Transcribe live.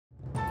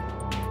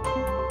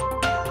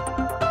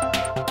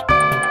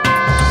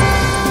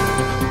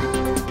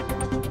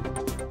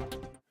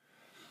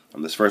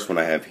This first one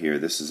I have here,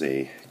 this is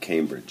a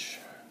Cambridge.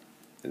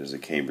 It is a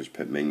Cambridge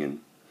Pitt Minion.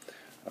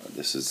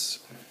 This is,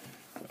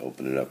 I'll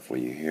open it up for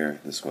you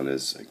here. This one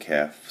is a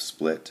calf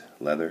split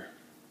leather.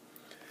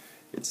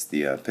 It's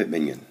the Pitt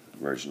Minion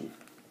version.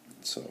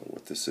 So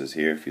what this is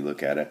here, if you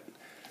look at it,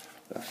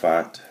 the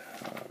font,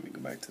 let me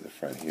go back to the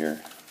front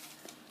here.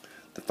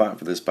 The font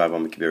for this Bible,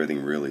 I'm going to keep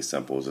everything really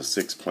simple, is a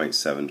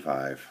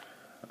 6.75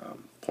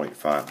 point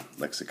font,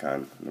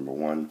 lexicon number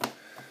 1.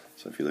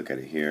 So if you look at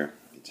it here,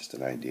 get just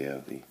an idea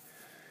of the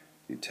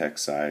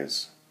text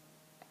size.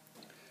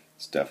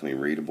 It's definitely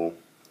readable.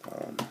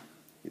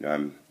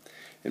 I'm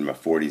in my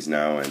 40s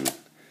now, and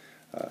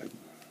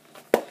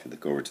if you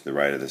look over to the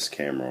right of this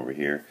camera over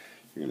here,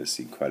 you're going to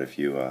see quite a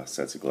few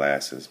sets of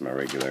glasses, my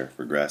regular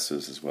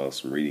progressives, as well as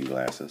some reading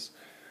glasses.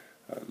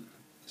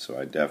 So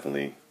I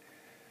definitely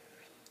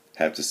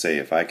have to say,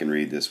 if I can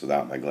read this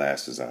without my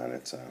glasses on,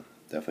 it's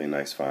definitely a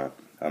nice font.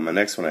 My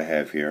next one I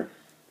have here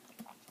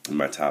in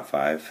my top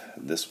 5,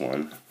 this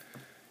one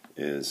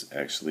is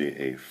actually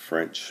a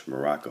French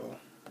Morocco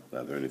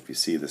leather, and if you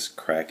see this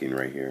cracking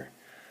right here,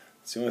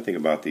 it's the only thing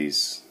about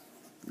these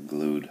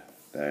glued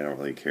that I don't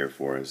really care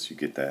for, is you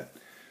get that,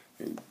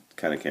 you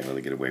kind of can't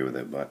really get away with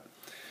it, but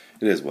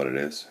it is what it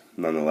is.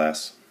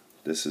 Nonetheless,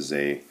 this is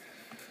a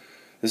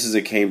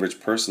Cambridge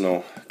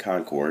Personal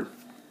Concord,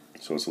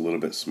 so it's a little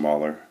bit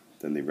smaller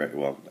than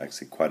the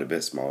actually quite a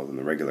bit smaller than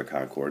the regular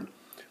Concord,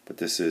 but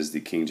this is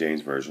the King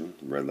James version,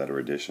 red letter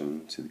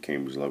edition, to the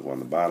Cambridge logo on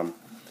the bottom.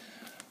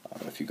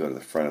 If you go to the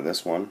front of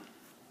this one,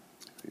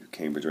 your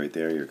Cambridge right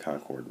there, your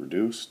Concord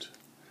reduced.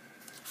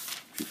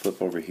 If you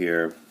flip over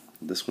here,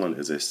 this one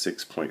is a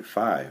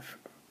 6.5.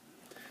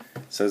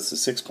 It says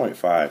it's a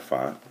 6.5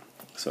 font.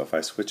 So if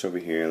I switch over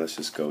here,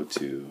 let's go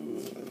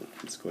to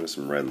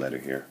some red letter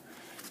here.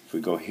 If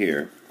we go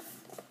here,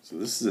 so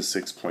this is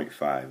a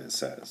 6.5, it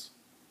says.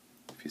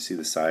 If you see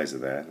the size of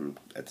that, I'm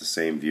at the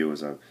same view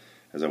as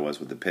I was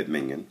with the Pitt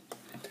Minion.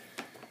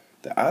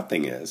 The odd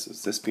thing is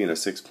this being a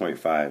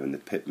 6.5 and the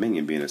Pitt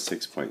Minion being a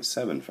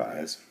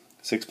 6.75,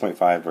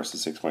 6.5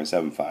 versus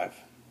 6.75.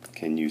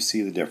 Can you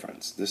see the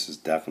difference? This is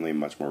definitely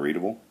much more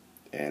readable,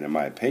 and in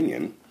my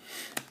opinion,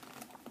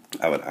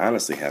 I would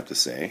honestly have to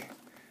say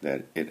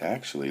that it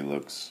actually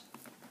looks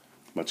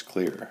much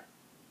clearer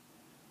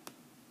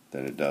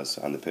than it does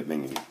on the Pitt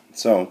Minion.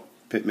 So,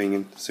 Pitt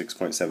Minion,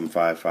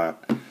 6.75 font.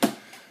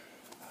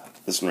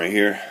 This one right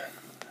here,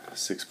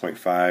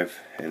 6.5,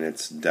 and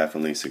it's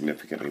definitely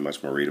significantly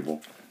much more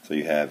readable. So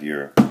you have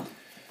your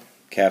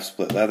calf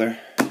split leather,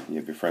 and you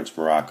have your French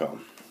Morocco.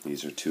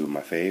 These are two of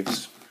my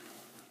faves.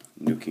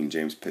 New King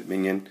James Pitt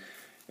Minion,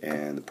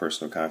 and the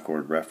Personal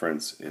Concord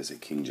reference is a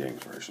King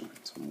James version.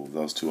 So I'll move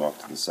those two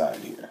off to the side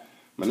here.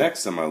 My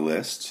next on my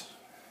list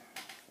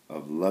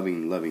of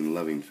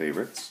loving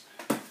favorites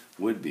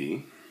would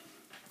be,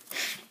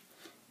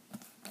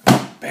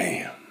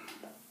 bam,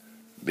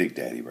 Big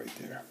Daddy right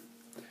there.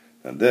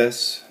 Now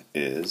this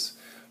is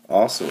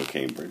also a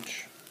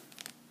Cambridge.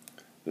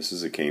 This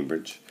is a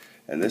Cambridge,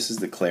 and this is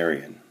the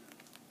Clarion,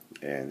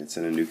 and it's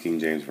in a New King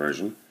James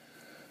version.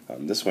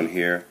 This one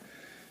here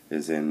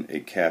is in a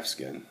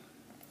calfskin.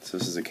 So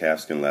this is a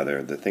calfskin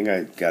leather. The thing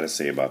I gotta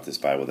say about this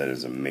Bible that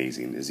is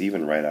amazing is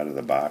even right out of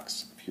the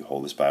box, if you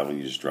hold this Bible and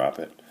you just drop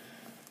it,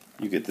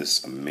 you get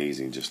this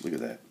amazing, just look at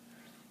that.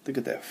 Look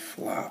at that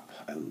flop.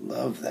 I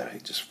love that.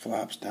 It just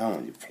flops down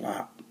when you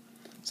flop.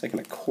 It's like an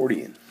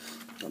accordion.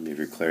 I'll give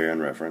your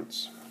Clarion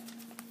reference.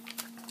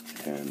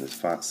 And the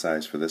font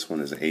size for this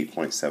one is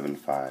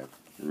 8.75.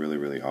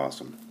 Really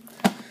awesome.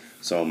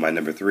 So my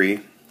number 3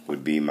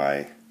 would be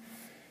my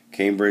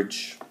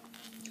Cambridge,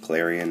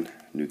 Clarion,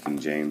 New King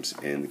James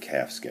in the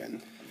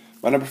calfskin.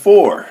 My number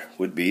 4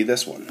 would be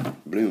this one.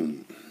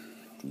 Bloom.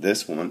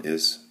 This one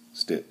is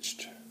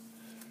stitched.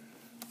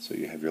 So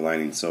you have your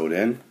lining sewed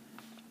in.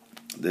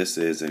 This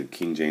is a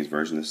King James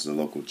version. This is a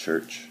local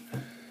church.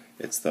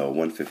 It's the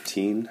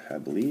 115, I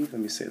believe.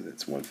 Let me say that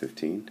it's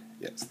 115.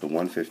 Yeah, it's the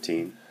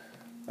 115.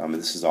 And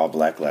this is all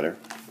black letter.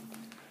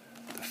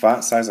 The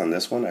font size on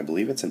this one, I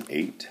believe it's an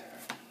 8.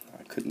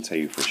 I couldn't tell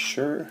you for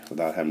sure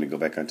without having to go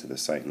back onto the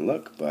site and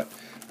look, but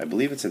I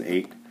believe it's an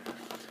 8.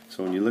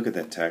 So when you look at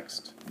that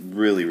text,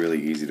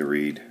 really easy to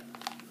read.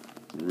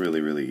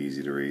 Really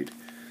easy to read.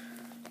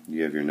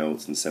 You have your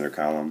notes in the center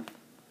column,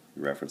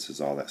 your references,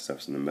 all that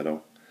stuff's in the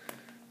middle.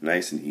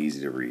 Nice and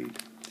easy to read.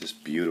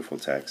 Just beautiful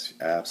text,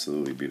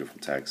 absolutely beautiful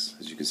text.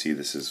 As you can see,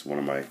 this is one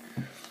of my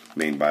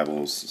main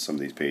Bibles. Some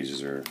of these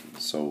pages are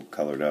so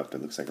colored up,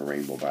 it looks like a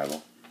rainbow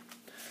Bible.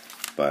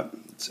 But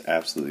it's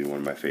absolutely one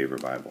of my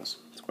favorite Bibles.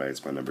 That's why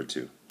it's my number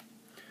 2.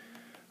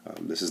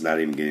 This is not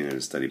even getting into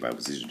study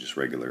Bibles. These are just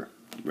regular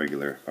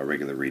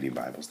reading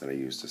Bibles that I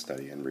use to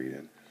study and read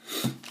in.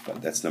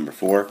 But that's number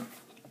 4.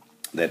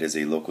 That is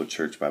a local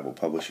church Bible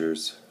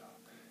publishers,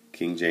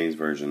 King James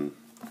version,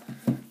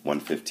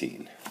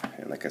 115.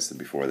 And like I said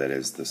before, that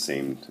is the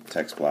same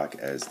text block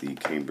as the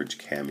Cambridge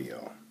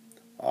Cameo.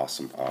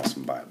 Awesome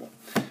Bible.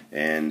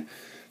 And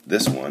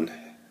this one,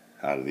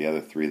 out of the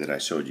other 3 that I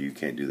showed you, you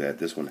can't do that.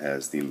 This one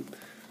has the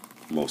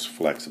most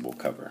flexible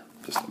cover.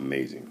 Just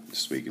amazing.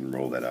 Just so you can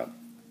roll that up.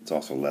 It's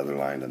also leather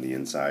lined on the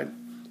inside,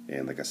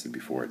 and like I said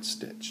before, it's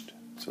stitched,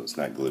 so it's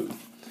not glued.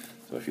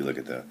 So if you look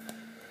at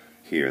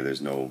here,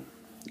 there's no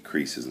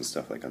creases and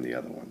stuff like on the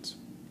other ones.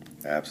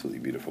 Absolutely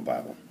beautiful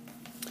Bible.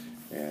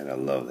 And I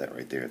love that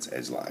right there. It's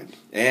edge lined.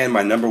 And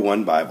my number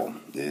one Bible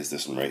is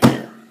this one right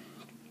here.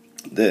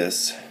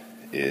 This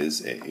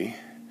is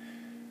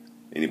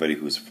anybody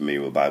who's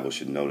familiar with Bible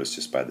should notice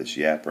just by this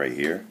yap right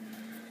here.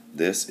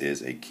 This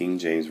is a King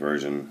James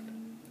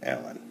Version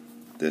Allan.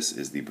 This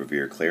is the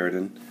Brevier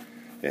Clarendon.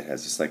 It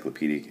has a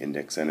encyclopedic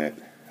index in it.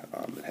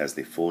 It has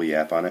the full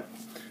yap on it.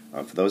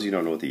 For those of you who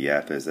don't know what the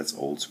yap is, that's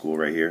old school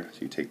right here. So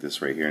you take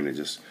this right here and it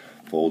just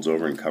folds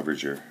over and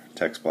covers your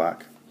text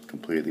block.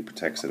 Completely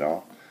protects it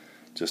all.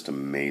 Just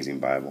amazing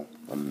Bible.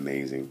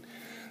 Amazing.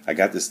 I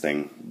got this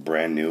thing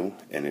brand new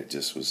and it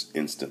just was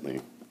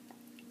instantly,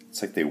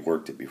 it's like they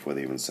worked it before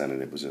they even sent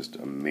it. It was just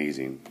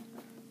amazing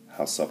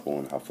how supple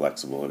and how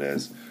flexible it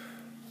is.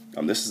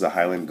 This is a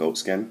Highland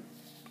Goatskin.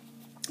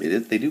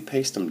 They do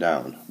paste them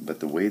down, but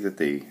the way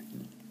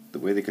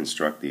they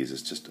construct these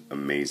is just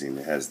amazing.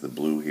 It has the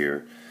blue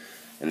here,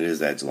 and it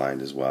is edge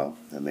lined as well.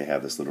 And they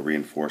have this little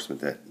reinforcement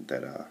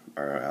that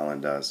our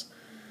Allan does,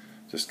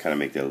 just kind of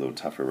make that a little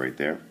tougher right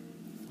there.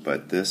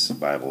 But this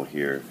Bible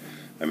here,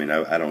 I mean,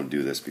 I don't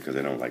do this because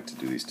I don't like to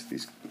do these to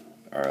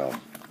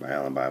my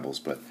Allan Bibles,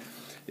 but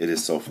it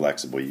is so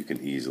flexible. You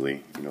can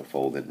easily,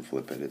 fold it and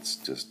flip it. It's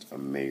just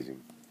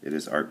amazing. It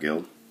is art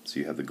gilt, so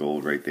you have the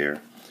gold right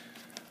there.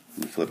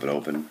 You flip it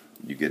open,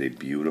 you get a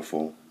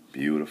beautiful,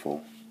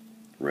 beautiful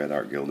red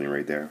art gilding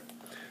right there.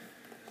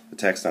 The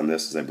text on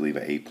this is, I believe,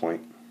 an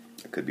 8-point.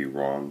 I could be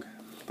wrong,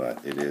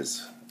 but it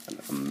is an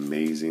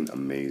amazing,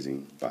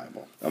 amazing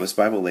Bible. This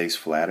Bible lays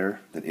flatter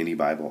than any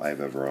Bible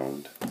I've ever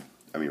owned.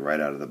 I mean, right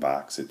out of the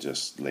box, it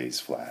just lays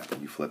flat.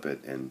 You flip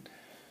it, and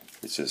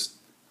it's just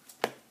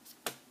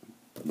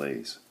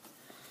lays.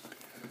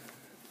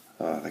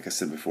 Like I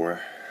said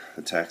before,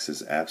 the text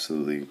is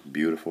absolutely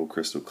beautiful,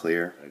 crystal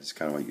clear. I just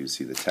kind of want you to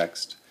see the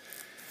text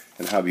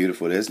and how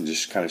beautiful it is, and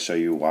just kind of show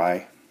you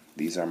why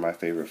these are my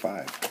favorite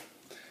 5.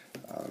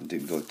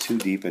 Didn't go too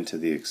deep into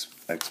the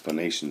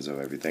explanations of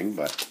everything,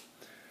 but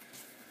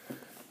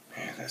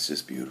man, that's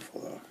just beautiful,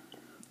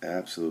 though.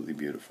 Absolutely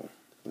beautiful.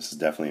 This is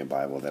definitely a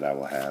Bible that I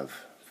will have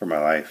for my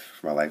life,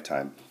 for my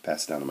lifetime.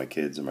 Pass it down to my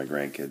kids and my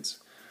grandkids,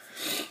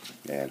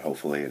 and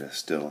hopefully it'll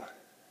still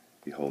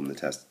be holding the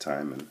test of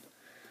time and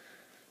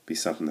be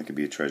something that could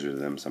be a treasure to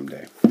them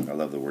someday. I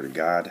love the Word of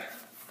God.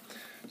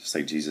 Just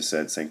like Jesus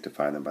said,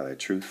 sanctify them by thy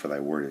truth, for thy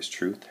word is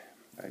truth.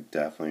 I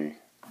definitely,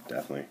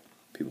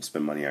 people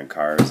spend money on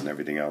cars and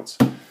everything else.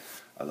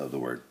 I love the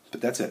Word.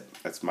 But that's it.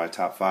 That's my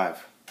top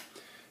 5.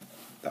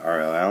 The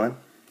R.L. Allan,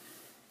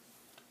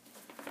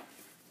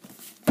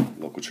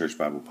 local church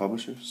Bible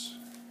publishers,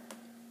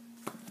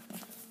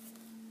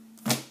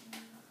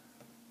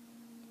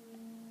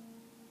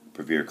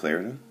 Brevier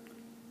Clarendon,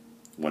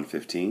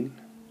 115,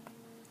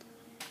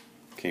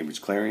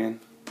 Cambridge Clarion,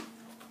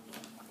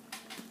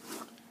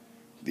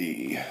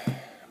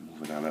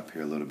 moving on up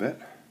here a little bit,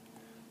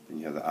 then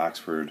you have the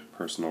Oxford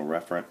Personal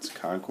Reference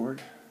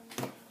Concord,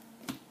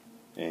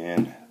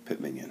 and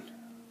Pitt Minion.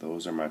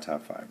 Those are my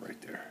top 5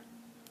 right there.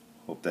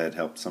 Hope that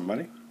helped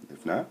somebody.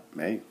 If not,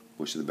 hey,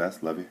 wish you the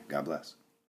best. Love you. God bless.